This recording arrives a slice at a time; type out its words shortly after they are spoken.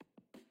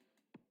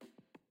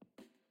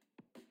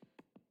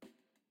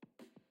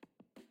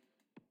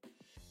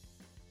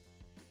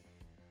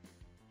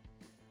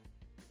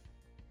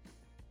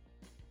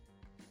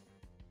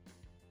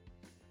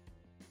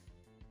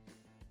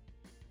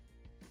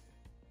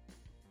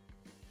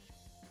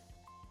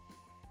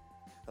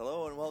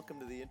Hello and welcome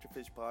to the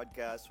Interfish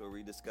Podcast, where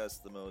we discuss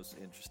the most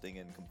interesting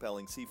and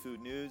compelling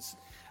seafood news.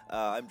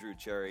 I'm Drew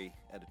Cherry,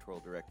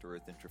 Editorial Director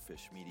with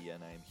Interfish Media,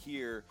 and I'm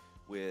here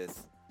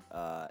with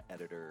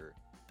Editor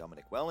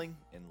Dominic Welling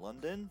in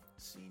London,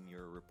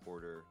 Senior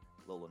Reporter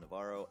Lola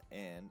Navarro,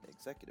 and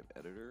Executive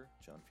Editor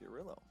John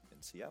Fiorillo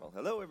in Seattle.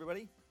 Hello,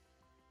 everybody.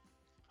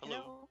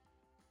 Hello.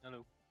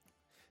 Hello.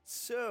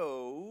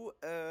 So,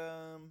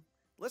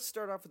 let's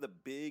start off with the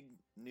big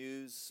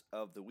news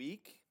of the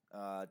week.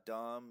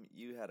 Dom,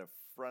 you had a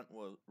front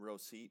row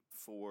seat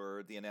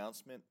for the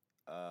announcement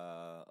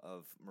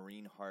of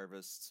Marine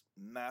Harvest's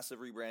massive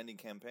rebranding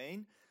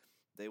campaign.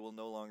 They will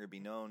no longer be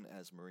known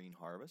as Marine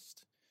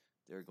Harvest.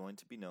 They're going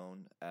to be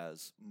known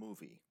as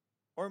Movie,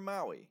 or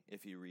Maui,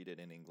 if you read it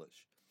in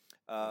English.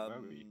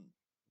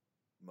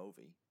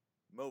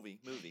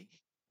 Movie.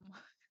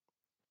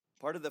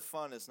 Part of the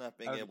fun is not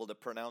being able to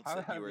pronounce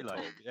it, you were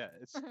told. Yeah,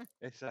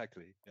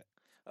 exactly. Yeah.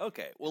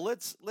 Okay, well,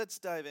 let's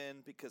dive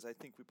in because I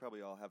think we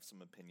probably all have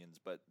some opinions.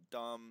 But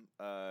Dom,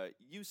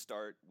 you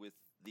start with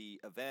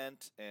the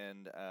event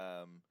and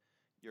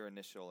your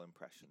initial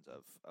impressions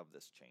of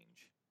this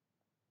change.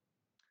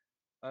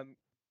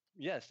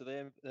 So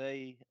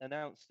they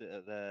announced it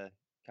at their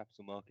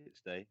Capital Markets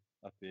Day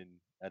up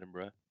in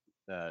Edinburgh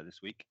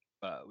this week,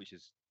 which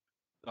is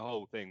the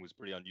whole thing was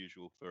pretty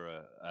unusual for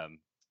a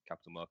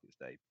Capital Markets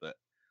Day, but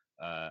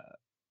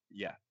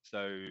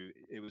so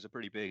it was a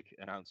pretty big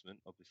announcement,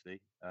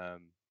 obviously,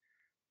 and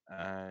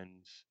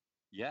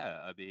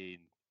I mean,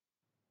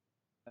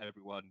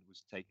 everyone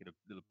was taken a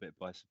little bit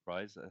by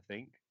surprise, I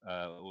think,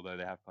 although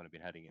they have kind of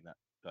been heading in that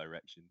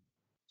direction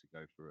to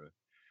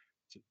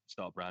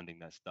start branding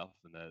their stuff,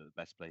 and they're the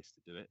best place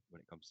to do it when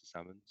it comes to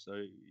salmon.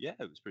 So yeah,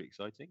 it was pretty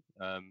exciting.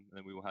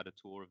 And we all had a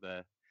tour of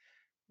their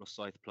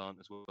Rosyth plant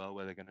as well,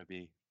 where they're going to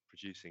be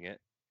producing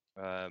it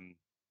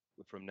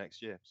from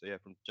next year. So yeah,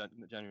 from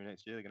January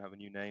next year, they're going to have a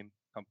new name.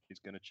 The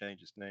company's going to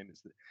change its name.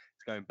 It's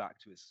going back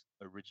to its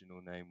original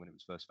name when it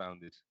was first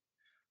founded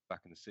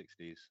back in the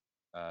 60s.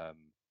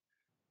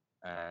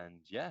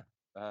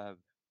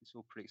 It's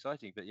all pretty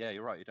exciting. But yeah,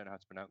 you're right. You don't know how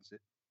to pronounce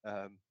it.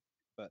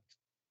 But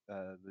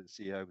the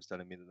CEO was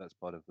telling me that that's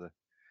part of the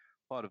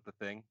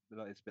thing.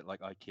 It's a bit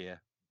like IKEA,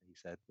 he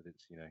said, but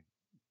it's,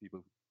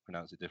 people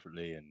pronounce it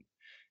differently, and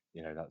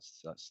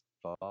that's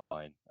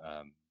fine.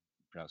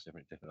 Pronounce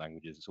different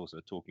languages. It's also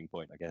a talking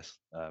point, I guess,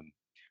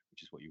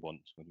 which is what you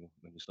want when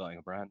you're starting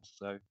a brand.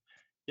 So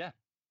yeah,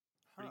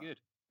 pretty good.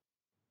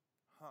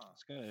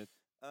 It's good.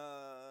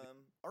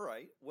 All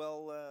right.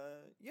 Well,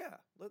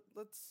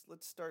 Let's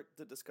start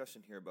the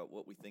discussion here about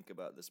what we think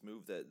about this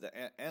move. The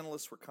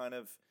analysts were kind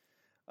of,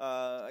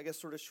 I guess,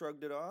 sort of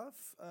shrugged it off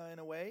in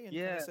a way and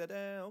kind of said,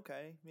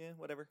 okay, yeah,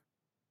 whatever.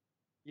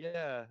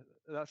 Yeah,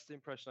 that's the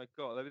impression I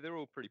got. I mean, they're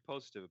all pretty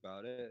positive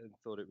about it and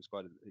thought it was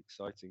quite an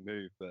exciting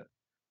move. But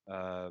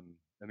I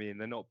mean,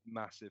 they're not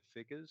massive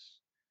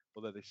figures,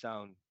 although they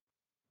sound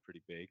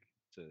pretty big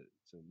to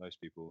most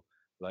people.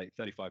 Like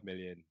 35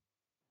 million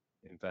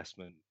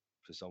investment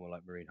for someone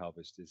like Marine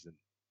Harvest isn't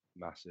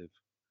massive.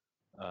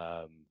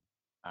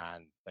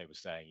 And they were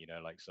saying,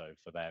 so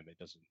for them, it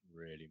doesn't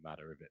really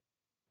matter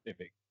if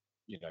it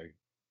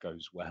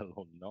goes well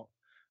or not.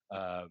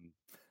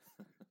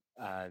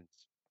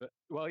 But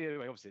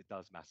obviously it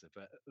does matter,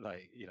 but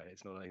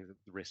it's not like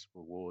the risk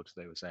reward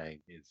they were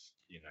saying is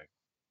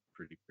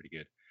pretty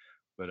good.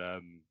 But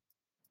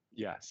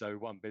so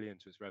 1 billion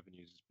to its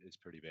revenues is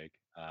pretty big.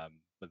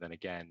 But then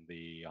again,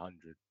 the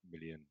 100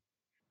 million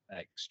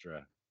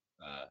extra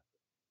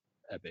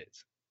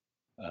EBIT.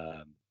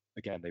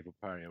 Again, they've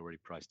apparently already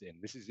priced in.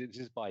 This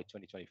is by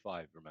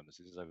 2025. Remember,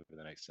 so this is over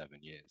the next 7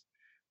 years.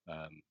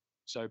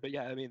 But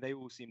yeah, I mean, they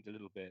all seemed a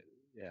little bit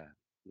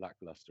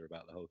lackluster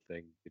about the whole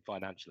thing, the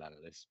financial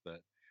analysts,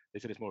 but they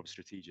said it's more of a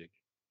strategic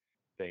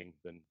thing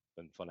than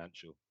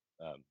financial.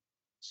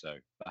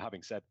 But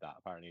having said that,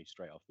 apparently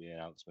straight off the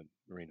announcement,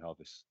 Marine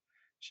Harvest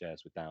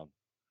shares were down.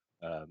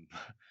 The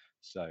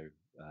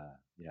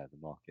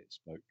market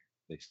spoke,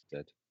 they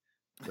said.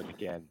 But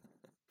again,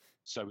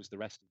 so was the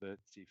rest of the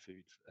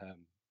seafood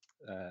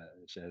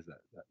shares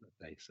that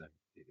day, so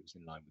it was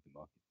in line with the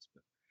markets.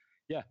 But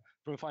yeah,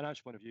 from a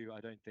financial point of view, I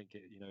don't think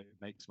it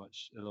makes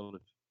a lot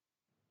of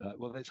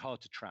it's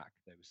hard to track,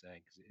 they were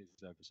saying, because it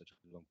is over such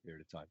a long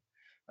period of time.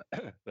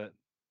 But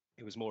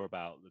it was more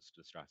about the sort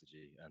of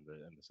strategy and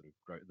the sort of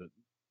growth, the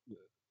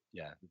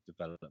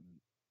development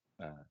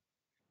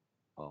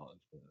part of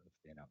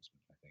the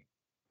announcement, I think.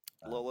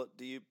 Lola,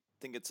 do you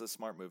think it's a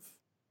smart move?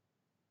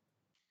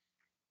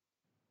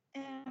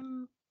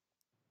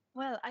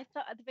 Well, I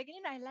thought at the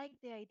beginning I liked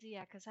the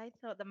idea because I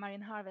thought the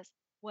Marine Harvest,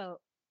 the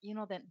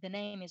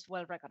name is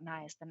well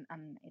recognized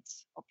and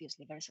it's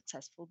obviously very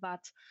successful,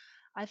 but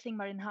I think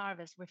Marine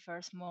Harvest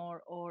refers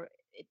more, or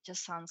it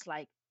just sounds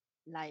like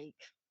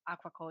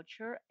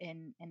aquaculture,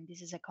 and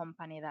this is a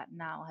company that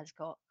now has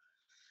got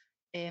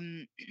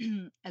a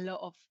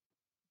lot of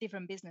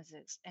different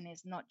businesses, and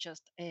it's not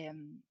just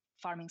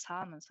farming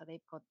salmon, so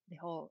they've got the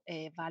whole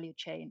value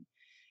chain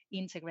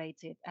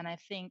integrated. And I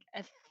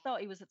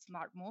thought it was a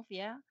smart move,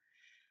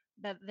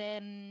 but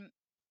then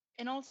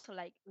and also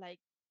like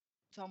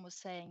Tom was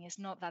saying, it's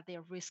not that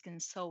they're risking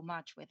so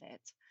much with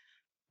it,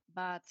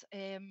 but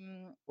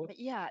What? but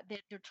yeah,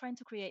 they're trying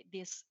to create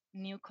this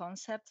new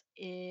concept.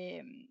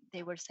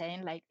 They were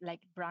saying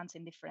like brands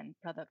in different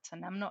products,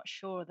 and I'm not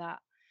sure that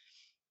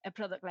a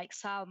product like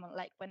salmon,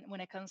 like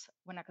when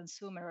a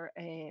consumer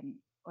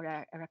or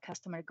a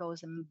customer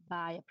goes and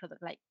buy a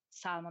product like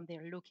salmon,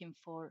 they're looking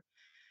for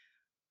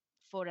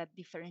a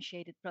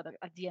differentiated product.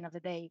 At the end of the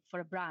day, for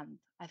a brand,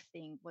 I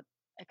think what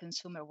a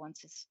consumer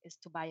wants is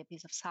to buy a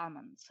piece of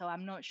salmon. So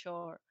I'm not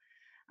sure.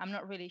 I'm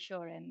not really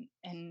sure.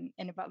 And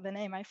about the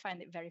name, I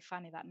find it very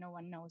funny that no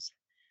one knows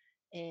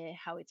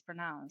how it's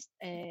pronounced.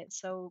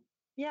 So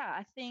yeah,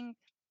 I think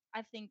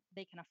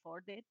they can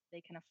afford it.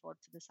 They can afford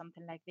to do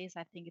something like this.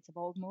 I think it's a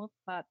bold move,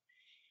 but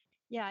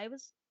yeah,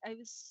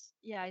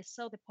 yeah, I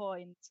saw the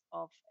point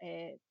of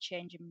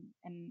changing,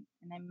 and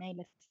I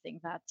mainly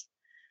think that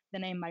the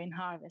name Marine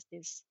Harvest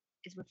is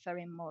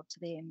referring more to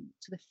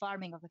the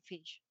farming of the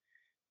fish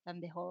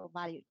than the whole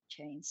value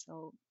chain.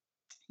 So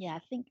yeah,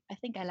 I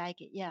think I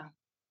like it. Yeah.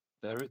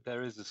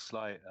 There is a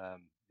slight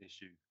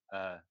issue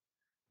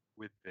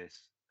with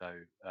this though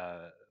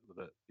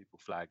that people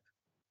flagged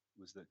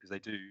was that because they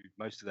do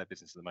most of their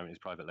business at the moment is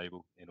private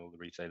label in all the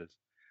retailers.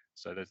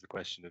 So there's the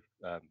question of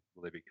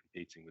will they be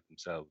competing with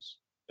themselves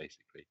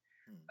basically,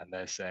 and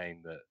they're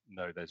saying that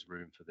no, there's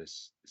room for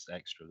this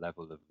extra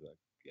level of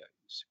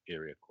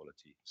superior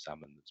quality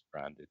salmon that's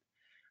branded.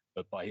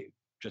 But by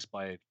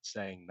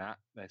saying that,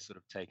 they're sort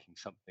of taking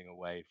something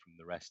away from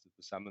the rest of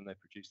the salmon they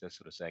produce. They're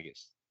sort of saying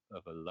it's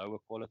of a lower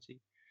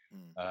quality.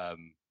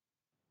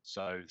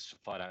 So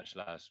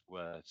financial analysts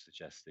were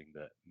suggesting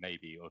that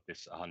maybe of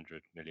this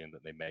 100 million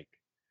that they make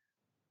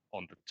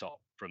on the top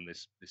from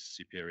this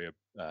superior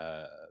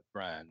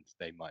brand,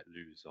 they might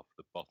lose off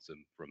the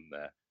bottom from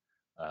their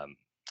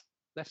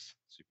less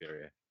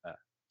superior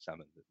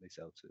salmon that they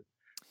sell to,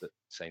 that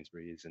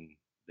Sainsbury's and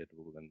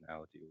Lidl and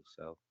Aldi will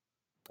sell.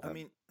 I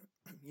mean,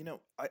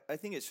 I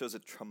think it shows a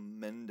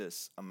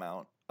tremendous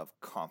amount of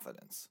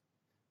confidence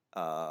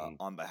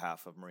on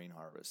behalf of Marine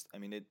Harvest. I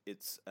mean,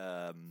 it's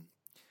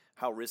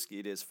how risky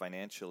it is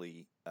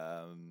financially,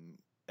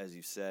 as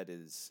you said,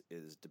 is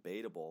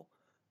debatable.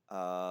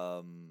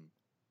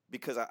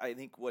 Because I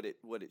think what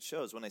it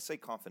shows, when I say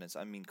confidence,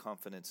 I mean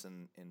confidence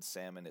in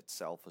salmon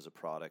itself as a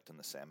product in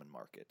the salmon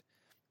market.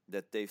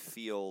 That they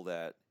feel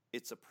that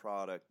it's a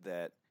product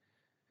that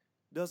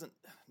doesn't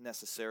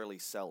necessarily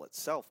sell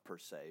itself per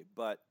se,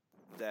 but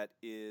that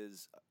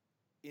is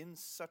in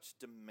such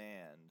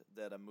demand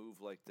that a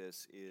move like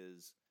this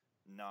is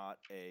not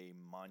a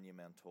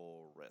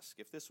monumental risk.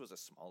 If this was a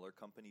smaller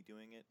company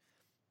doing it,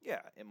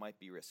 yeah, it might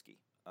be risky.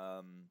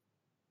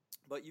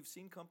 But you've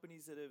seen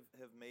companies that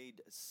have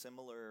made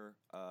similar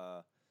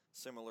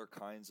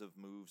kinds of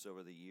moves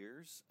over the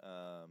years.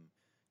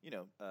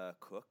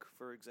 Cook,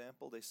 for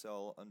example, they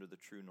sell under the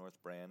True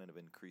North brand and have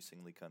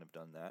increasingly kind of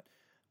done that.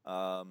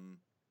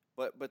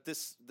 But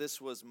this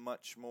was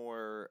much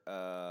more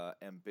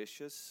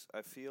ambitious,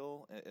 I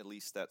feel. At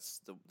least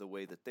that's the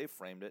way that they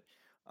framed it.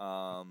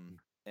 And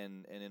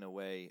in a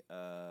way,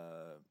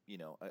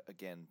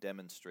 again,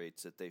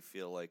 demonstrates that they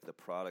feel like the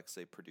products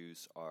they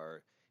produce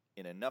are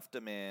in enough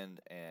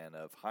demand and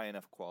of high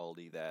enough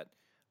quality that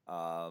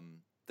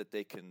that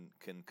they can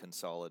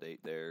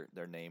consolidate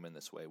their name in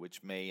this way,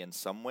 which may in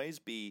some ways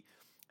be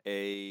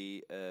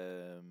a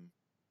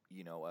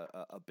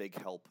big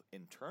help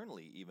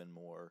internally, even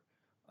more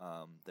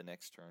than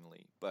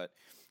externally. But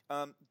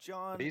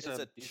John, these as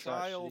a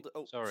child,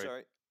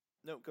 sorry.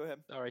 No, go ahead.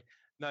 Sorry,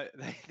 no,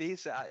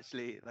 these are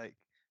actually like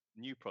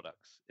new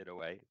products in a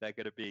way. They're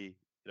going to be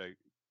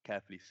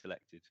carefully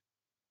selected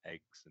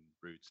eggs and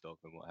broodstock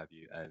and what have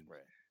you, and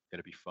going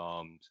to be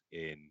farmed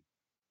in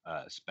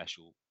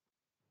special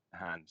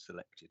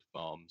hand-selected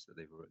farms that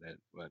they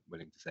weren't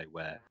willing to say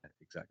where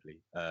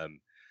exactly.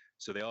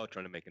 So they are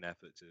trying to make an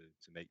effort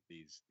to make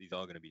these. These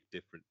are going to be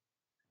different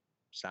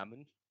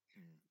salmon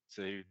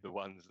to the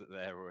ones that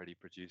they're already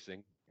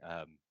producing.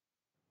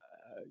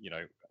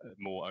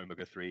 More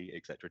omega-3,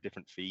 etc.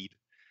 Different feed.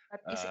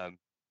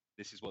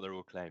 This is what they're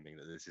all claiming,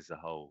 that this is a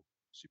whole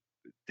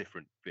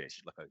different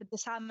fish. The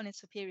salmon is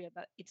superior,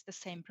 but it's the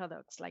same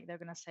products. Like they're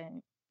gonna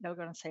say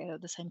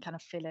the same kind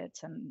of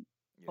fillets and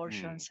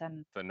portions.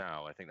 And for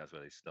now, I think that's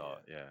where they start.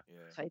 Yeah.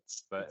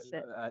 So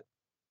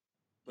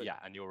yeah,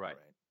 and you're right.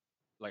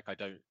 Like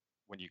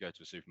when you go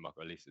to a supermarket,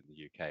 or at least in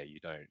the UK,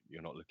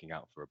 you're not looking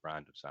out for a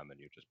brand of salmon.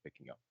 You're just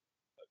picking up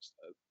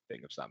a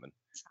thing of salmon,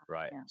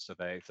 right? Yeah. So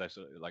they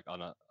sort of like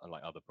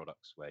unlike other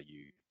products where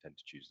you tend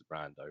to choose the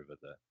brand over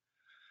the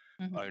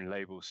own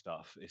label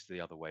stuff, it's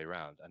the other way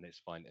around, and it's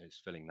fine.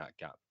 It's filling that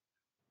gap,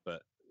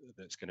 but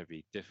that's going to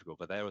be difficult.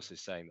 But they're also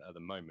saying that at the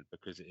moment,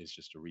 because it is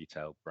just a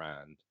retail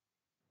brand,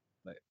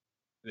 like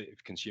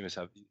if consumers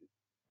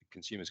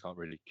can't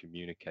really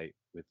communicate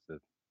with the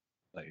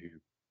who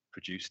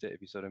produced it, if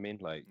you sort of mean,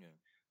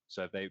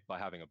 so if by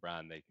having a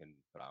brand, they can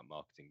put out a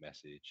marketing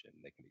message and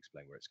they can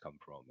explain where it's come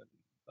from and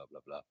blah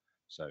blah blah.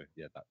 So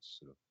yeah, that's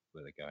sort of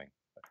where they're going.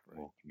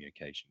 More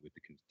communication with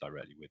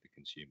directly with the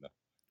consumer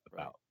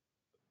about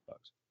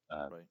products.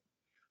 Right.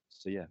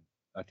 So yeah,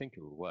 I think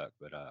it will work,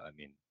 but I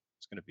mean,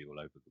 it's going to be all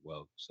over the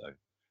world, so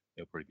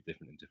it'll probably be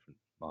different in different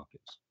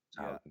markets.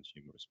 How Yeah. the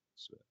consumer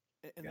responds to it.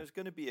 And Yeah. there's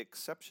going to be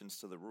exceptions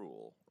to the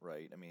rule,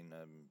 right? I mean,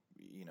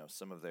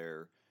 some of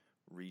their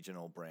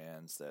regional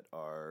brands that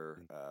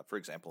are, for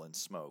example, in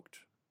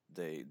smoked,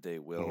 they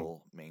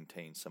will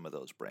maintain some of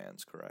those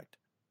brands, correct?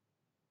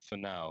 For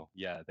now,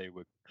 yeah, they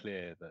were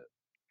clear that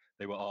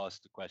they were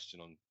asked a question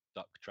on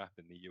duck trap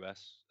in the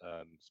US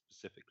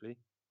specifically,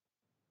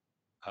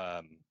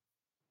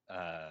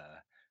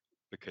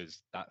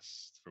 because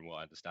that's, from what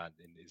I understand,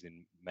 is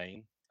in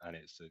Maine, and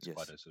it's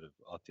quite Yes. a sort of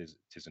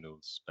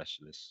artisanal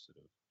specialist sort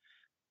of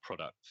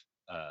product,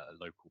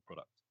 local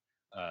product,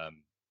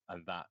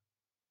 and that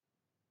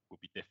will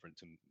be different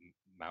to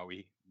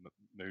Maui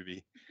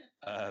movie,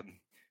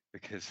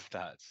 because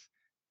that's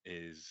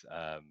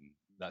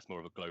more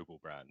of a global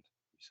brand.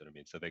 You see what I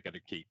mean? So they're going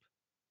to keep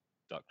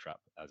duck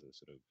trap as a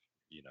sort of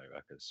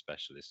like a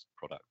specialist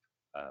product,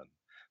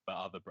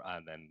 but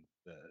and then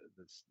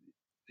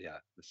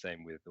the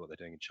same with what they're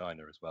doing in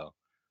China as well.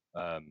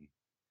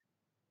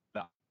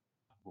 That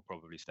will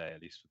probably stay,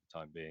 at least for the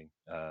time being.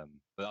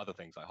 But other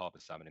things like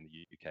harvest salmon in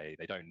the UK,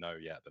 they don't know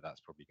yet, but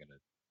that's probably going to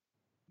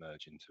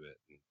merge into it.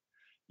 And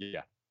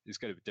yeah, it's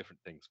going to be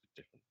different things for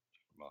different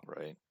markets.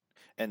 Right.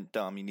 And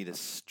Dom, you need to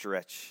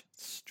stretch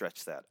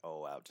that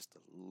out just a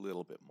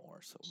little bit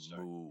more. So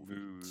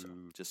move. So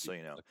just so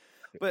you know.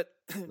 But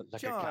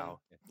like John, a cow.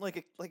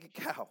 like a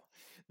cow.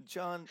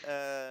 John,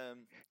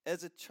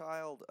 as a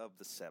child of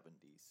the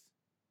 70s,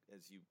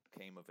 as you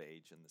came of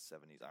age in the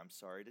 70s, I'm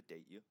sorry to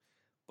date you,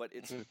 but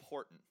it's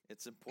important.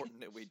 It's important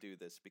that we do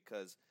this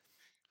because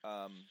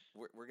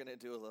we're gonna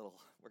do a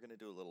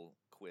little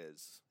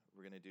quiz.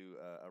 We're gonna do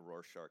a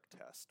Rorschach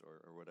test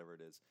or whatever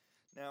it is.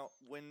 Now,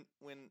 when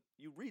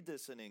you read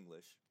this in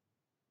English,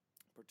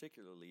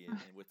 particularly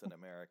with an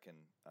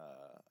American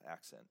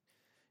accent,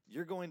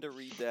 you're going to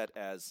read that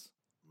as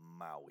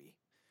Maui.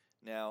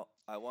 Now,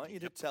 I want you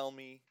to tell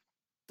me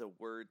the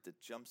word that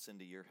jumps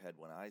into your head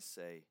when I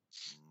say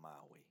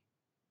Maui.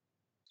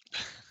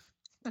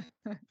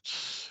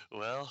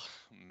 Well,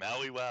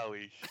 Maui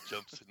Wowie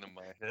jumps into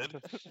my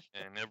head,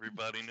 and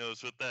everybody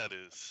knows what that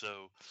is.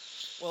 So,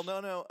 well,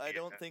 no, I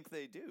don't think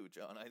they do,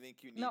 John. I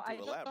think you need to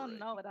elaborate. I don't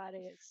know what that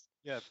is.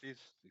 Yeah, please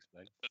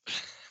explain.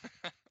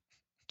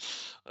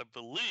 I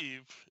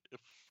believe,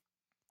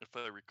 if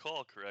I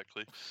recall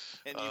correctly,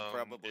 and you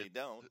probably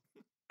don't.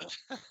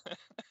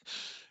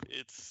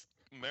 It's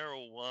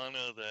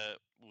marijuana that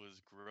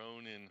was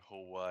grown in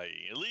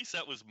Hawaii. At least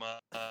that was my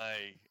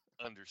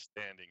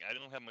understanding. I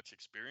don't have much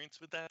experience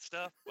with that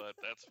stuff, but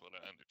that's what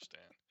I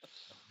understand.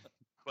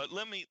 But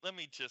let me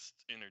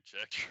just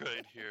interject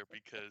right here,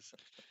 because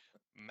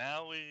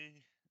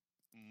Maui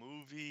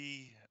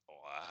movie,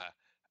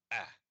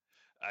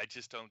 I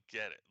just don't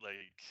get it.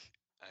 Like,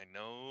 I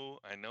know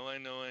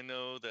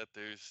that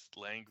there's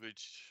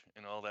language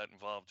and all that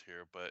involved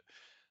here, but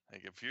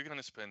like, if you're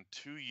gonna spend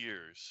 2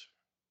 years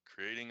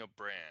creating a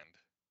brand,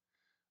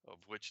 of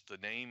which the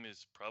name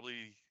is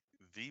probably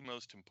the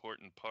most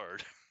important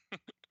part,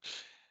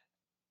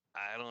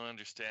 I don't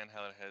understand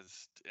how it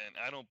has, and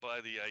I don't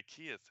buy the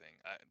IKEA thing.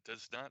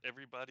 Does not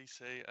everybody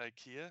say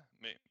IKEA?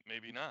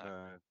 Maybe not.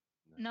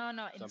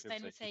 No.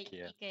 Instead, we say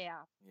IKEA.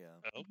 Yeah.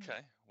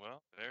 Okay.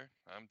 Well, there.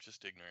 I'm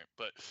just ignorant,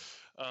 but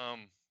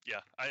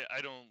yeah,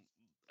 I don't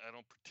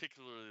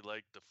particularly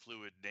like the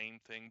fluid name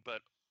thing,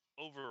 but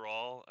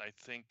overall, I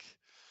think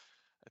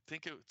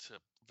it's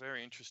a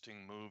very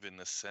interesting move in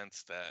the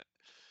sense that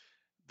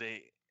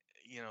they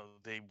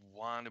they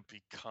want to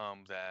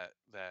become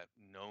that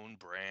known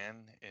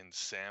brand in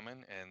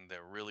salmon, and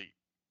there really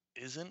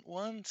isn't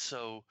one.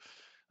 So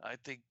I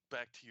think,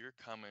 back to your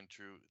comment,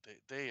 Drew,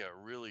 they are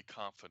really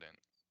confident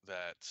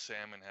that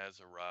salmon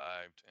has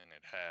arrived, and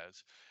it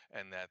has,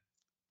 and that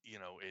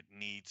it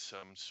needs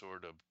some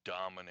sort of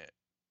dominant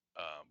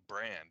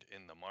brand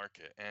in the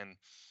market. And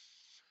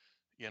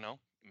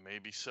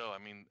maybe so. I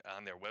mean,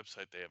 on their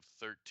website, they have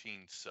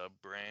 13 sub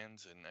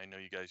brands, and I know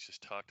you guys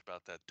just talked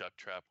about that. Duck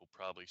Trap will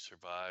probably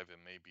survive,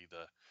 and maybe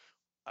the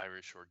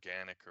Irish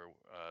Organic or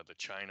the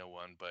China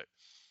one, but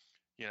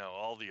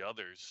all the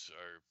others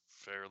are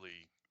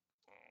fairly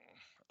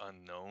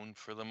unknown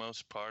for the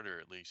most part, or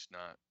at least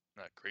not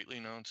greatly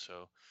known.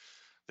 So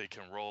they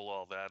can roll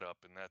all that up,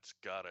 and that's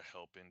got to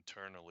help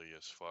internally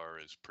as far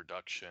as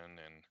production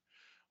and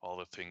all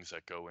the things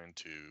that go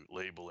into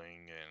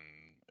labeling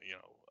and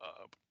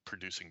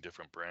producing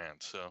different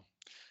brands. So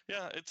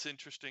yeah, it's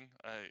interesting.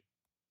 I'll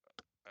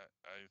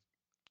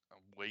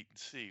wait and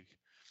see.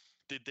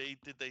 Did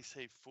they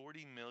say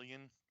 40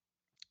 million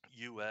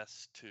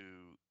US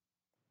to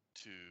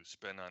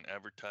spend on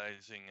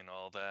advertising and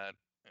all that?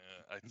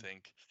 I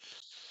think.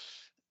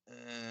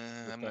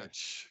 I'm not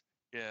sure.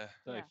 Yeah.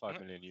 35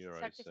 million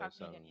euros. 35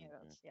 million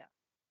euros. Yeah.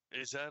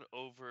 Is that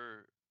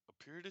over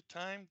a period of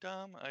time,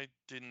 Dom? I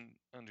didn't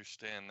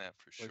understand that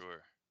for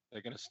sure.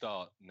 They're going to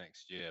start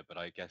next year, but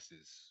I guess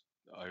it's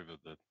over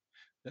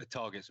the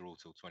targets are all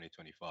till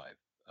 2025.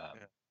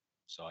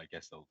 So I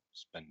guess they'll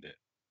spend it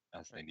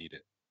as they need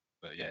it.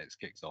 But yeah, it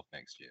kicks off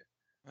next year.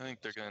 I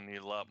think they're going to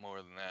need a lot more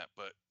than that,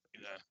 but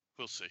yeah,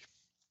 we'll see.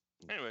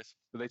 Anyways,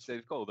 but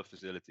they've got all the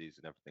facilities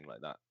and everything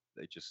like that.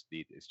 They just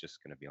need it's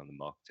just going to be on the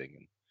marketing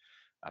and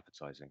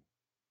advertising.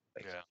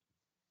 Basically.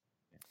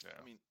 Yeah.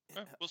 I mean,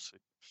 we'll see.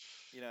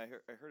 I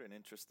heard an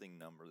interesting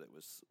number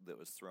that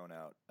was thrown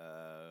out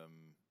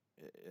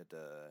at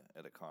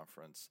a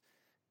conference,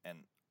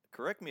 and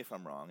correct me if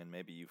I'm wrong, and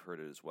maybe you've heard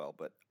it as well,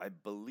 but I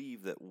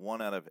believe that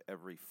 1 out of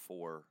every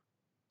 4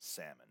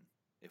 salmon,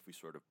 if we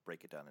sort of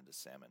break it down into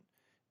salmon,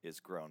 is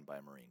grown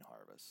by Marine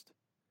Harvest.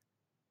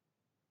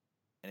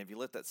 And if you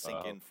let that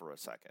sink in for a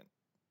second,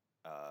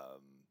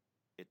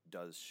 it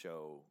does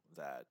show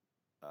that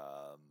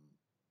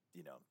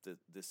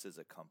this is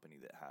a company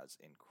that has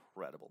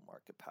incredible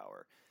market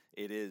power.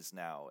 It is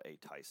now a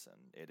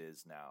Tyson. It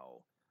is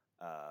now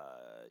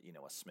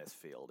a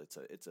Smithfield.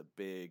 It's a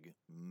big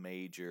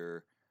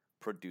major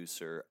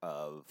producer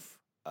of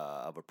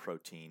a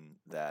protein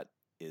that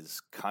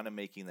is kind of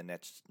making the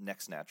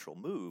next natural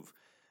move,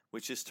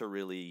 which is to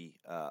really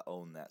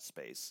own that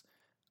space.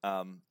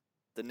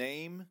 The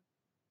name,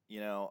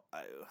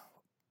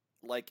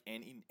 like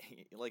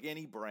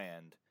any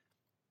brand,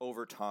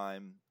 over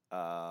time,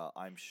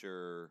 I'm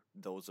sure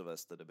those of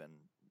us that have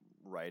been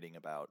writing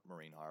about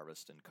Marine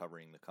Harvest and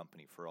covering the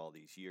company for all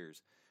these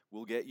years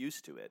will get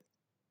used to it.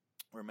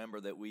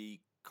 Remember that we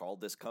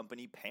called this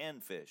company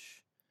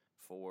Panfish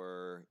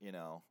for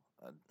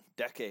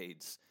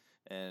decades,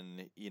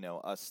 and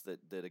us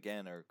that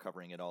again are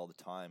covering it all the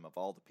time. Of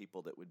all the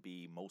people that would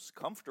be most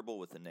comfortable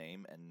with the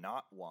name and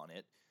not want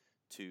it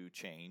to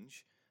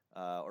change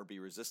or be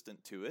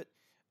resistant to it,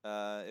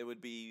 it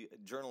would be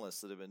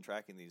journalists that have been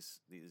tracking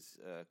these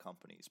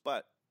companies.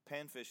 But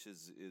Panfish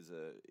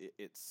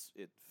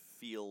it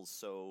feels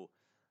so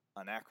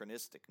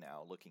anachronistic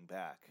now, looking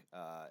back,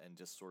 and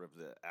just sort of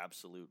the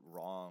absolute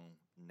wrong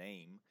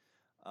name.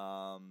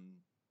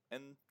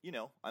 And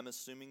I'm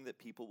assuming that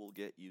people will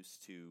get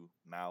used to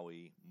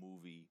Maui,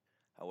 movie,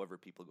 however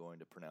people are going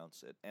to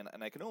pronounce it, and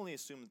I can only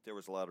assume that there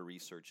was a lot of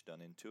research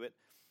done into it.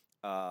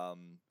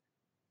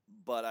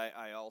 But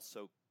I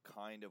also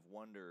kind of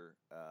wonder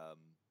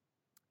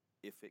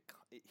if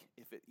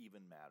it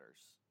even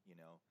matters,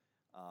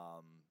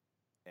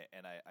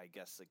 and I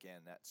guess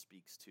again that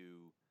speaks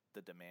to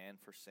the demand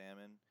for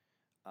salmon,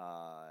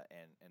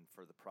 and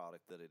for the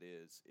product that it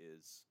is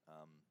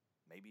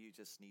maybe you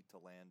just need to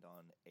land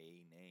on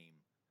a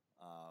name,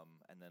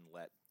 and then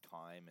let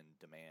time and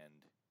demand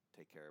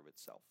take care of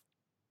itself.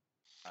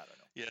 I don't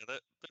know. Yeah,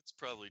 that's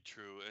probably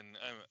true, and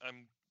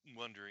I'm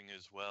wondering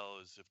as well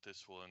as if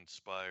this will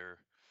inspire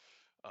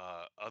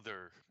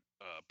other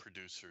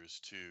producers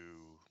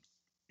to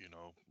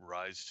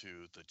rise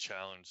to the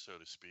challenge, so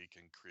to speak,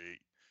 and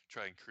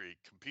try and create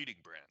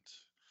competing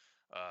brands,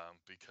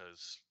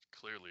 because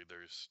clearly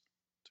there's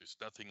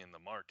nothing in the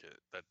market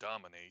that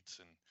dominates,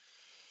 and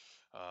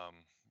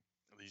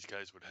these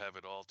guys would have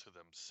it all to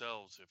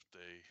themselves if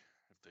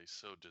they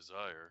so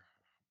desire.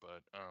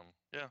 But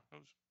yeah, it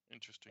was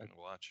interesting to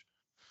watch.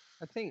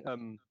 I think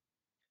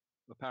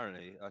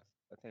apparently I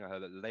think I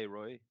heard that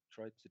Leroy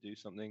tried to do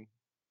something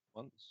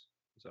once.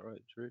 Is that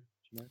right? True?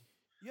 Do you know?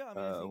 Yeah, I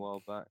mean, I think, a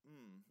while back.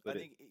 I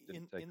think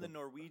in the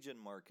Norwegian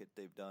market,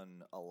 they've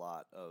done a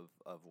lot of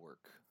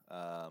work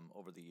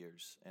over the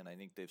years, and I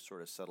think they've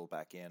sort of settled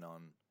back in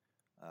on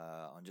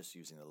just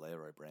using the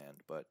Leroy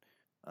brand. But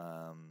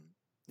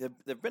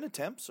there've been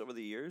attempts over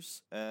the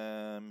years.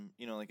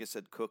 Like I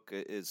said, Cook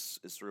is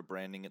sort of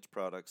branding its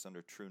products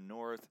under True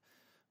North.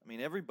 I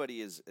mean, everybody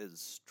has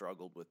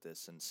struggled with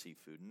this in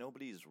seafood.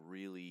 Nobody's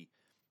really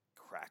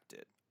cracked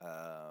it.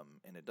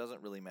 And it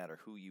doesn't really matter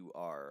who you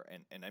are.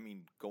 And I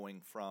mean,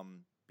 going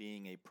from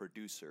being a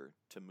producer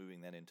to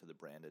moving that into the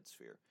branded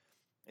sphere,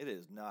 it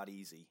is not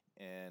easy.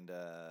 And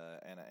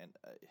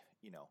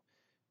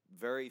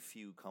very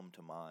few come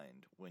to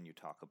mind when you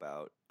talk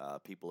about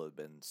people who have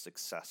been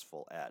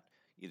successful at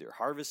either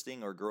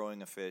harvesting or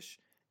growing a fish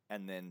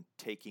and then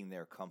taking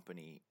their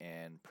company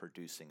and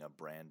producing a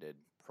branded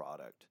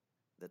product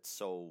that's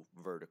so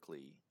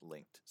vertically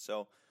linked.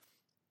 So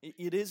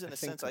it is, in a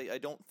sense, I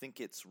don't think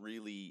it's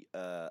really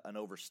an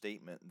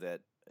overstatement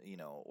that,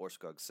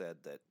 Orskog said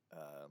that,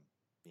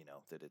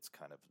 that it's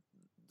kind of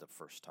the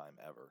first time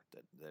ever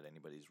that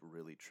anybody's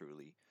really,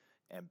 truly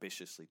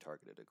ambitiously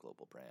targeted a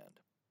global brand.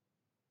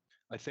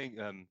 I think,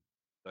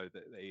 though,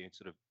 that they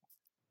sort of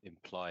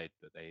implied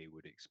that they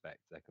would expect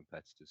their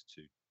competitors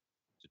to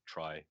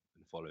try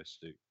and follow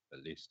suit,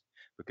 at least,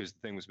 because the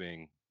thing was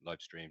being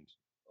live streamed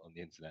on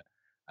the internet,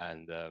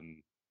 and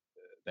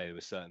there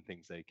were certain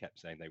things they kept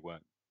saying they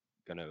weren't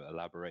going to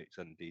elaborate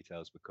certain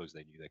details because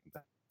they knew their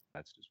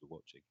competitors were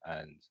watching.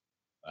 And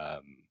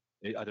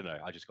I don't know,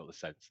 I just got the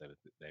sense that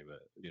they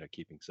were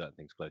keeping certain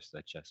things close to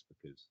their chest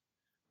because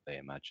they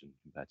imagine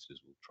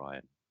competitors will try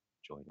and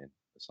join in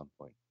at some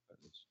point, at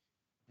least.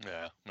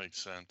 Yeah,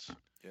 makes sense.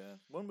 Yeah,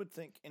 one would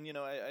think, and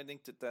I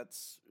think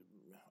that's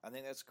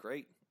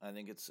great. I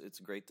think it's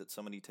great that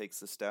somebody takes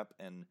the step,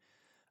 and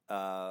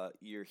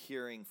you're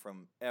hearing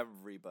from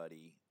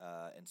everybody,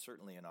 and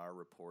certainly in our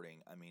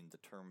reporting. I mean, the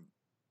term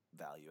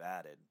value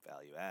added,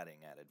 value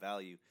adding, added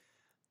value.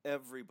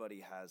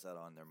 Everybody has that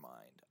on their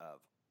mind of,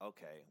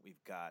 okay,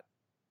 we've got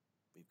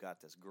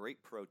this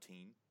great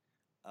protein,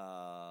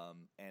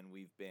 and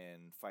we've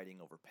been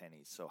fighting over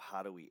pennies. So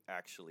how do we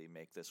actually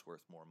make this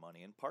worth more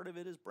money? And part of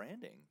it is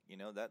branding.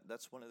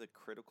 That's one of the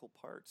critical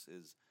parts,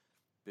 is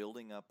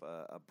building up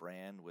a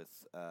brand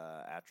with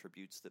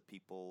attributes that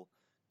people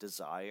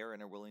desire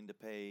and are willing to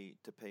pay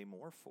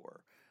more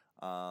for.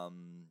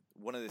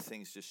 One of the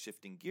things, just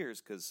shifting gears,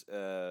 because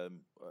I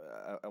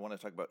want to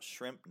talk about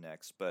shrimp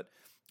next, but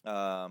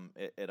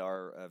at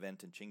our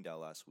event in Qingdao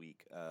last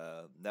week,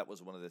 that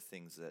was one of the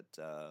things that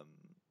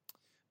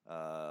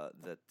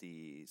that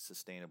the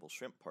Sustainable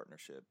Shrimp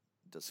Partnership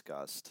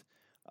discussed,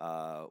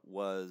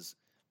 was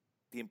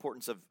the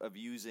importance of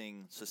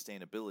using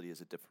sustainability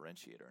as a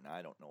differentiator. And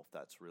I don't know if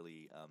that's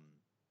really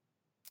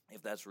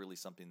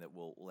something that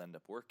will end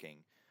up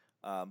working.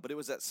 But it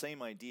was that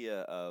same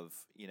idea of,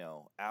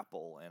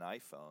 Apple and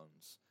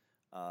iPhones,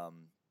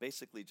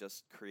 basically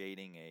just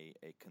creating a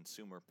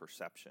consumer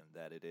perception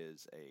that it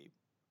is a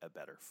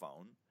better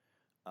phone,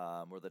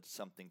 or that it's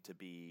something to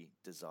be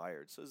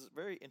desired. So it's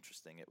very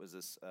interesting. It was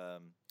this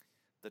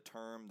the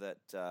term that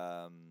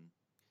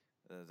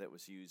that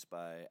was used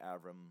by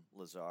Avram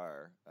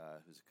Lazar,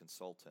 who's a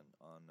consultant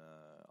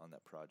on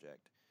that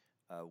project,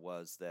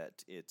 was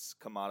that it's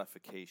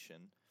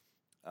commodification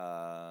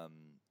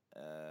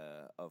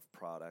of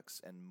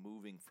products, and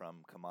moving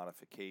from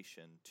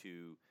commodification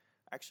to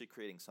actually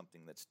creating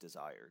something that's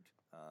desired.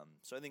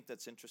 So I think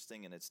that's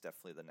interesting, and it's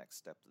definitely the next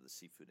step that the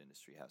seafood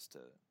industry has to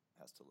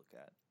look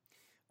at.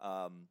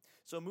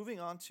 So moving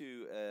on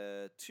to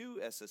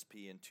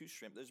SSP and to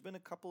shrimp, there's been a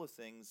couple of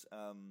things.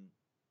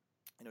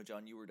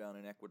 John, you were down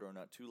in Ecuador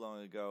not too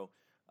long ago,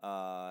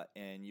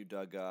 and you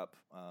dug up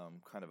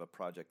kind of a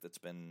project that's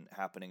been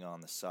happening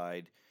on the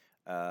side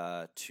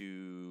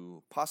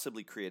to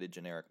possibly create a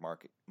generic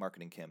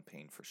marketing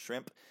campaign for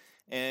shrimp,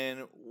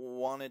 and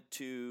wanted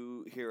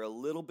to hear a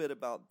little bit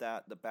about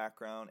that, the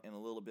background, and a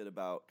little bit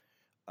about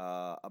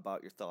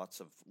your thoughts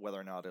of whether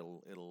or not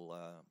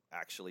it'll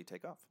actually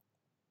take off.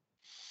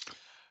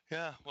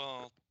 Yeah, well,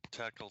 I'll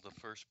tackle the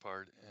first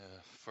part,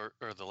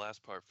 or the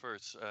last part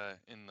first.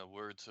 In the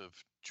words of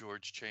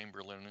George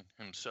Chamberlain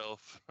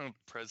himself,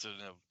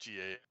 president of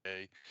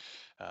GAA,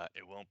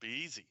 it won't be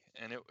easy,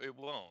 and it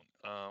won't.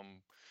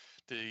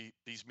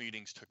 These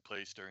meetings took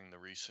place during the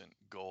recent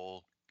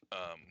Goal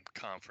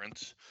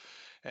conference,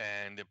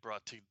 and they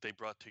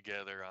brought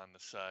together on the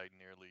side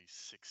nearly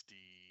 60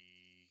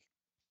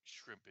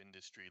 shrimp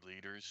industry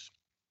leaders,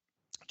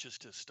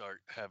 just to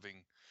start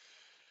having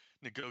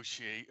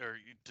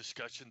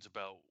discussions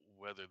about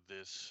whether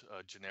this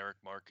generic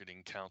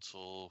marketing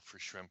council for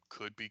shrimp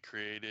could be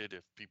created,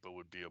 if people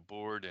would be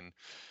aboard. And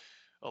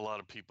a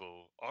lot of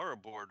people are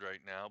aboard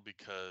right now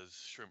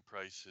because shrimp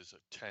prices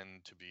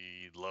tend to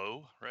be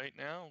low right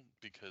now,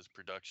 because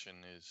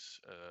production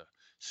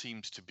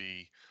seems to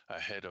be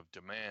ahead of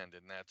demand,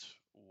 and that's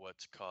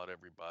what's caught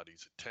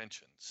everybody's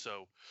attention.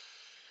 So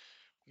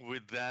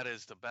with that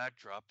as the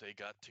backdrop, they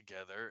got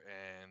together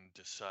and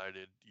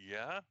decided,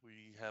 yeah,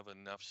 we have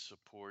enough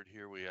support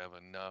here, we have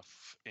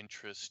enough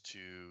interest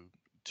to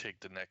take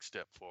the next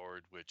step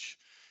forward, which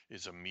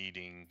is a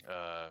meeting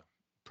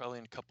probably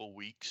in a couple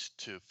weeks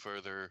to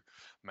further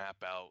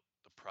map out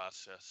the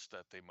process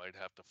that they might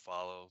have to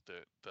follow.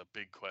 The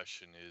big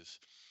question is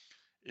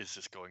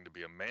this going to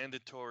be a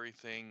mandatory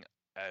thing,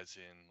 as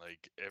in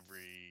like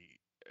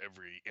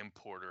every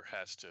importer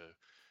has to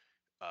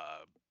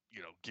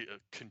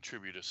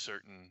contribute a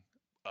certain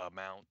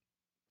amount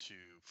to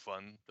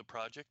fund the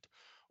project,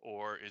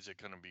 or is it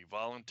going to be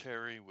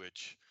voluntary,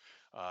 which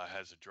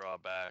has a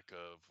drawback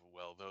of,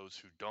 well, those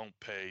who don't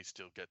pay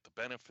still get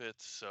the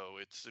benefits. So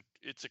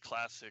it's a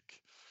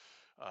classic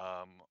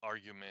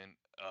argument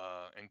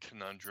and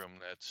conundrum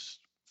that's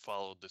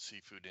followed the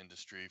seafood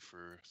industry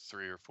for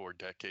 3 or 4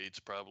 decades,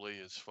 probably,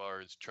 as far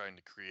as trying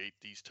to create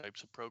these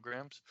types of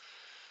programs.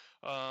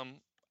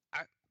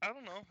 I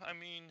don't know. I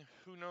mean,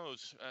 who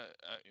knows?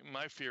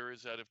 My fear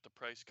is that if the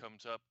price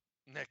comes up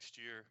next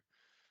year,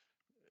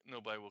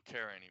 nobody will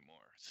care anymore.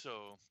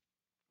 So,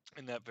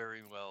 and that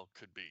very well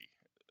could be.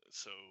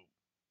 So,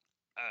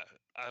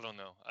 I don't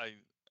know.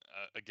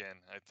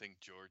 Again, I think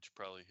George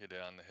probably hit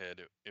it on the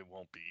head. It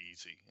won't be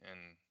easy,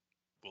 and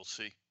we'll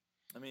see.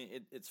 I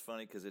mean, it's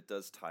funny because it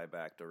does tie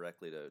back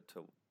directly to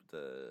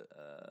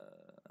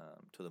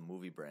the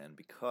movie brand,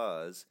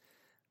 because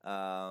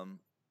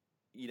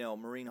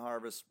Marine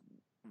Harvest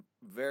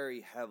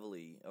very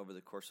heavily over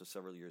the course of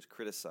several years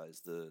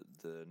criticized the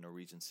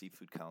Norwegian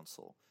Seafood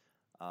Council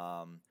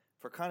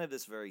for kind of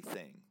this very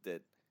thing,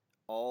 that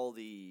all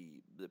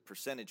the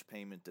percentage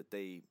payment that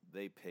they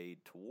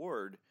paid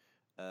toward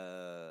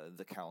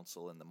the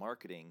council and the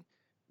marketing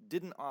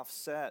didn't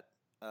offset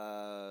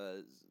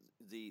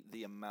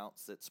the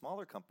amounts that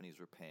smaller companies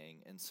were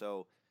paying, and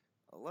so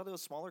a lot of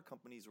those smaller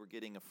companies were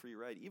getting a free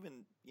ride.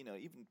 Even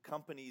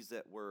companies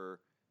that were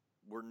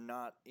we're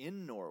not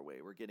in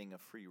Norway. We're getting a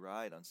free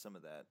ride on some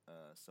of that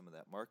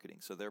marketing.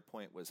 So their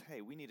point was,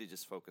 hey, we need to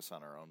just focus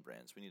on our own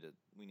brands. We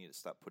need to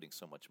stop putting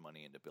so much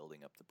money into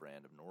building up the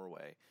brand of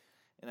Norway.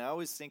 And I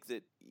always think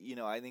that,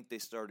 I think they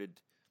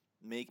started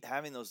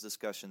having those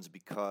discussions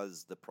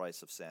because the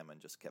price of salmon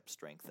just kept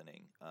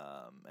strengthening,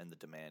 and the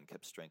demand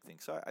kept strengthening.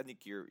 So I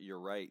think you're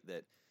right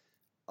that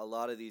a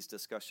lot of these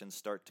discussions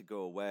start to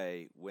go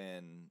away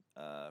when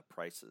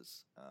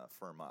prices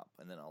firm up,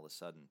 and then all of a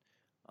sudden,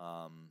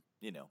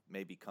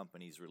 maybe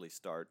companies really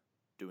start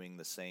doing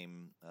the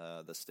same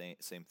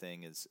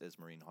thing as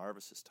Marine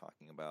Harvest is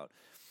talking about.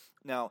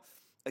 Now,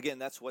 again,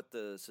 that's what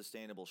the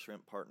Sustainable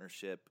Shrimp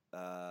Partnership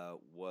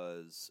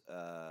was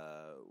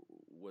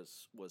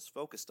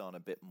focused on a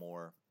bit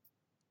more.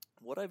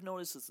 What I've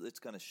noticed is it's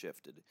kind of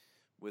shifted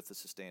with the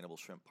Sustainable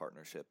Shrimp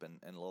Partnership,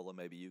 and Lola,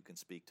 maybe you can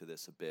speak to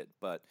this a bit,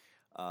 but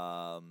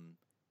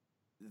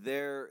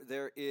there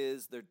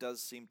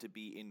does seem to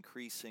be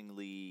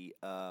increasingly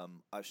a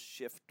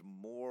shift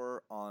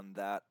more on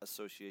that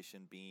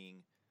association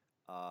being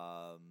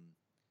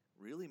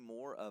really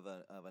more of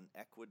an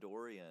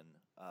Ecuadorian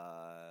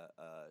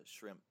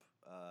shrimp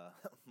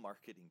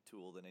marketing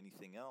tool than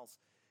anything else,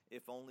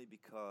 if only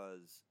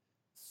because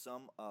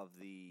some of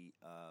the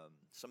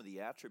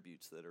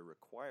attributes that are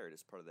required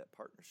as part of that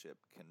partnership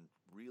can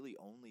really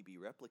only be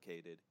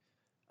replicated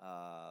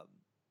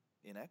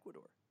in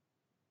Ecuador.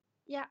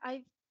 Yeah,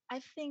 I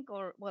think,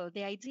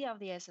 the idea of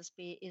the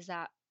SSP is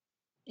that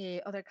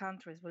other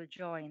countries will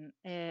join.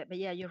 But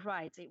yeah, you're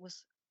right.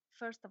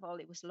 First of all,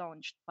 it was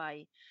launched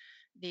by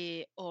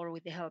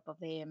with the help of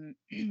the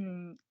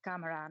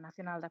Cámara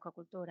Nacional de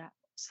Acuacultura,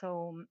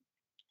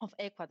 of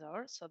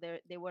Ecuador. So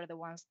they were the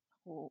ones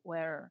who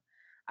were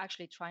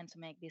actually trying to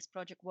make this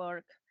project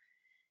work.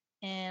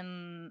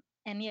 And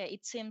yeah,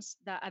 it seems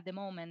that at the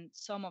moment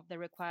some of the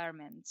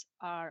requirements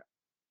are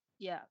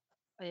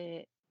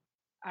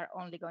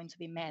only going to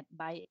be met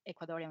by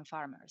Ecuadorian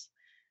farmers.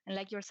 And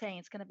like you're saying,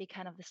 it's going to be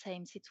kind of the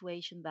same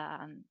situation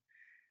than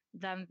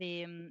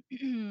the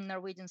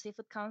Norwegian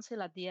Seafood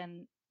Council. At the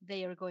end,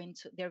 they're going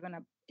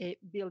to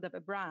build up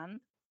a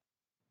brand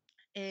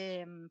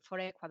for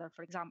Ecuador,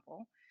 for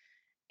example,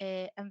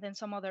 and then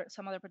some other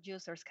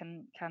producers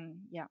can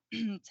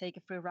take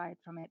a free ride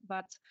from it.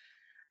 But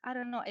I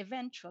don't know.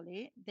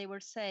 Eventually, they were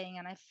saying,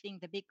 and I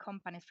think the big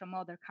companies from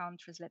other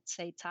countries, let's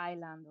say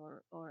Thailand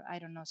or I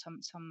don't know,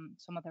 some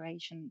other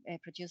Asian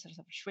producers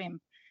of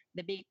shrimp,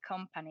 the big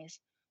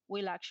companies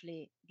will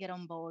actually get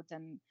on board,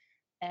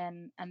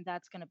 and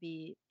that's going to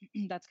be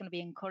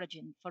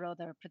encouraging for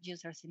other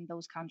producers in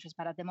those countries.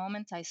 But at the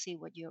moment, I see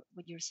what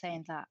you're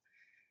saying, that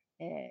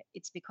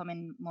it's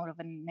becoming more of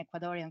an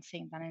Ecuadorian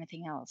thing than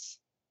anything else.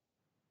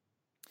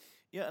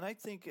 Yeah, and I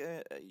think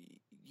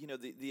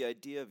the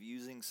idea of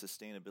using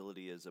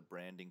sustainability as a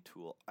branding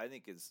tool, I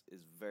think is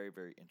very,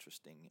 very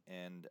interesting.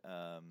 And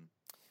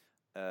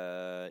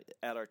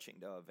at our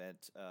Qingdao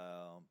event,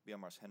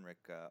 Bjarmars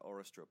Henrik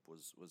Orestrup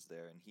was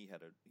there, and he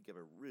gave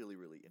a really,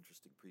 really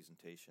interesting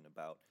presentation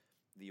about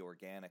the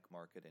organic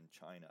market in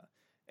China.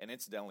 And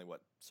incidentally,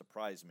 what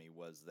surprised me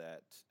was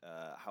that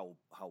how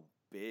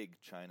big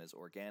China's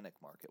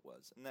organic market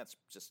was, and that's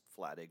just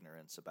flat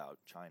ignorance about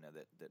China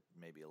that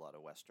maybe a lot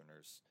of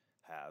Westerners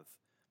have.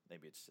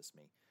 Maybe it's just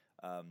me.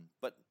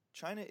 But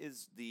China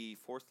is the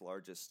fourth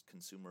largest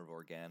consumer of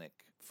organic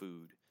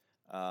food.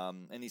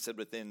 And he said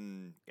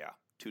within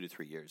 2 to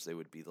 3 years they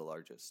would be the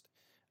largest.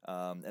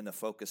 And the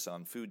focus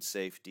on food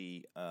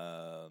safety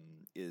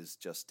is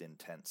just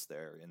intense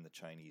there in the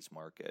Chinese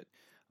market,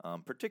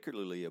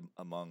 particularly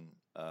among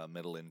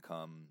middle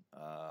income,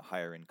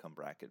 higher income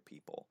bracket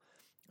people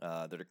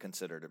that are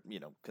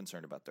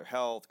concerned about their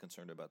health,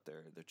 concerned about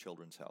their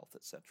children's health,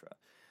 etc.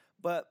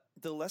 But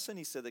the lesson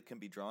he said that can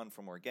be drawn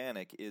from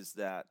organic is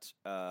that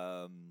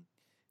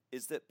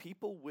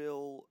people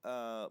will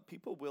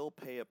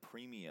pay a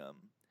premium,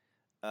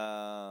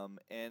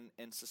 and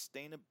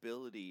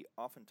sustainability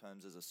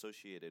oftentimes is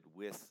associated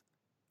with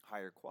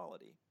higher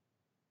quality,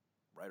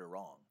 right or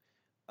wrong.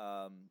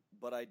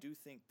 But I do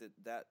think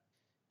that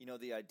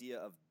the idea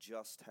of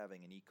just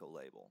having an eco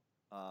label,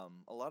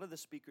 a lot of the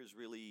speakers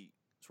really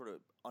sort of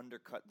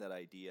undercut that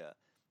idea,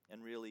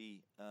 and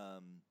really.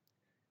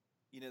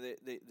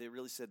 They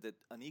really said that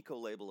an eco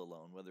label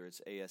alone, whether it's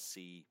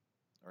ASC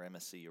or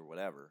MSC or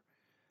whatever,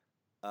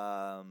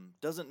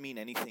 doesn't mean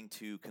anything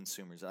to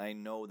consumers. I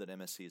know that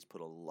MSC has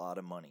put a lot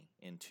of money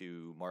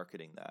into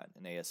marketing that,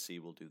 and ASC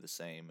will do the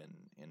same,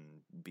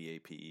 and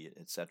BAP,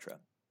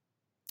 etc.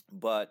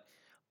 But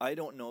I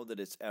don't know that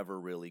it's ever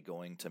really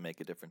going to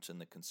make a difference in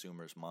the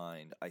consumer's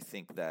mind. I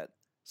think that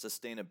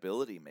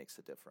sustainability makes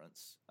a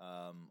difference.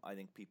 I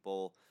think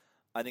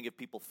if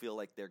people feel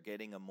like they're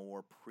getting a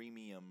more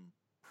premium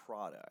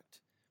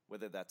product,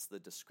 whether that's the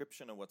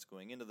description of what's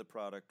going into the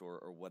product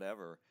or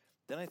whatever,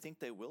 then I think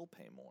they will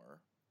pay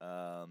more.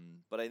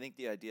 But I think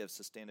the idea of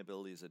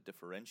sustainability as a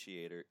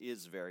differentiator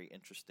is very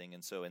interesting.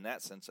 And so in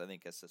that sense, I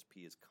think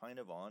SSP is kind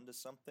of on to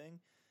something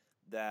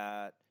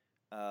that,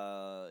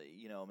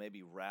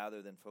 maybe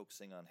rather than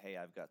focusing on, hey,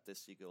 I've got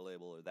this eco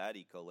label or that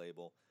eco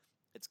label,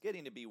 it's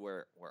getting to be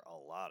where a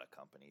lot of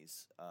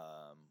companies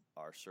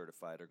are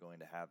certified or going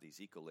to have these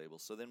eco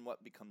labels. So then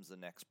what becomes the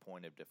next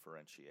point of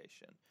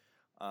differentiation?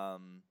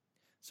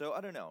 So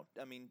I don't know.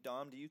 I mean,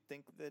 Dom, do you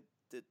think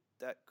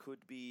that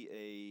could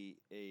be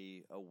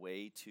a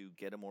way to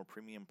get a more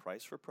premium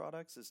price for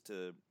products, is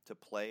to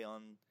play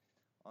on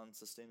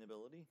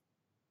sustainability?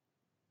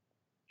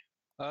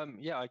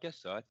 Yeah, I guess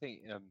so. I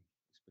think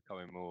it's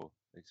becoming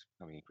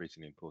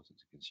increasingly important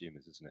to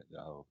consumers, isn't it?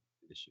 The whole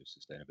issue of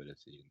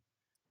sustainability and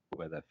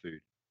where their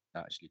food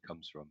actually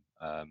comes from.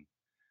 I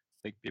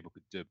think people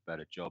could do a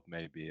better job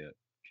maybe at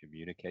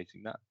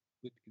communicating that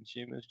with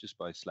consumers. Just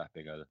by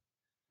slapping a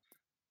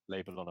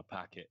label on a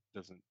packet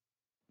doesn't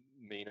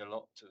mean a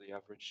lot to the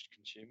average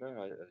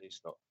consumer, at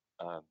least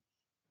not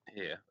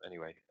here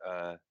anyway.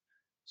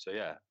 So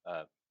yeah,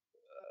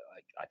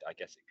 I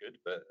guess it could,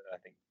 but I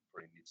think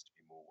probably needs to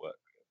be more work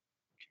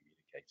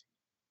communicating.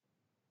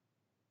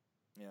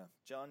 Yeah,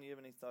 John, you have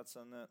any thoughts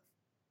on that?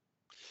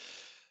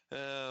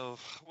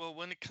 Well,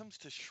 when it comes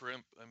to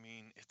shrimp, I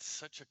mean, it's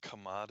such a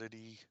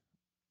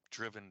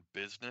commodity-driven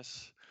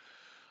business.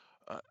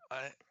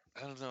 I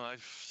don't know. I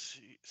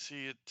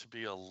see it to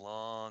be a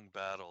long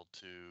battle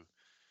to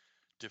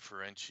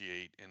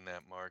differentiate in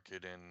that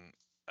market, and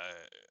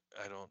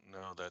I don't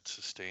know that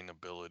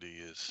sustainability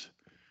is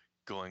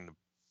going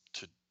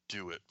to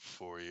do it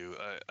for you.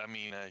 I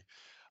mean,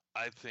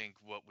 I think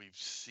what we've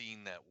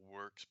seen that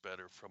works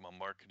better from a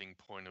marketing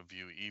point of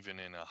view, even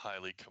in a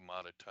highly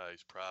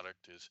commoditized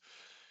product,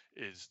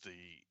 is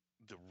the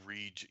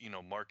region,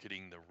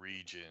 marketing the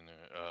region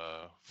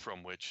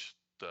from which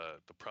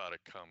the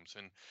product comes.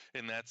 And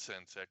in that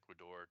sense,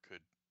 Ecuador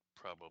could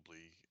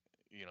probably,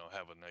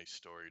 have a nice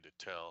story to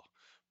tell.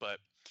 But,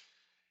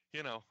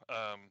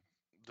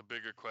 the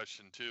bigger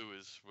question too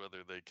is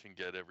whether they can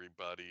get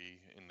everybody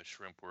in the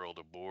shrimp world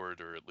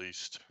aboard, or at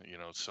least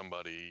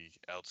somebody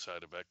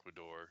outside of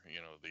Ecuador,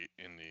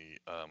 in the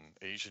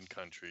Asian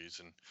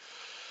countries, and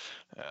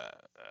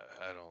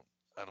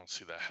I don't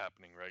see that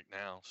happening right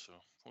now. So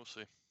we'll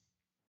see.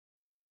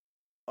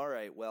 All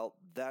right, well,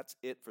 that's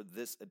it for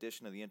this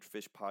edition of the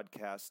Interfish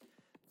podcast.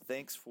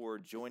 Thanks for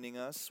joining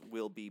us.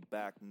 We'll be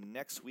back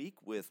next week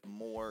with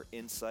more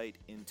insight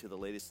into the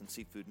latest in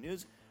seafood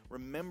news.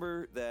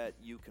 Remember that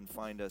you can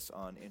find us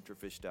on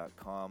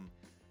interfish.com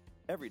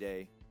every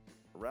day,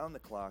 around the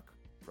clock,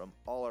 from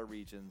all our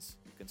regions.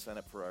 You can sign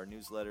up for our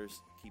newsletters,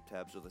 keep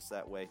tabs with us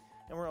that way,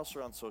 and we're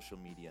also on social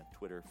media,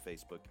 Twitter,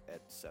 Facebook,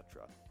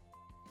 etc.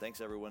 Thanks,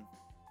 everyone.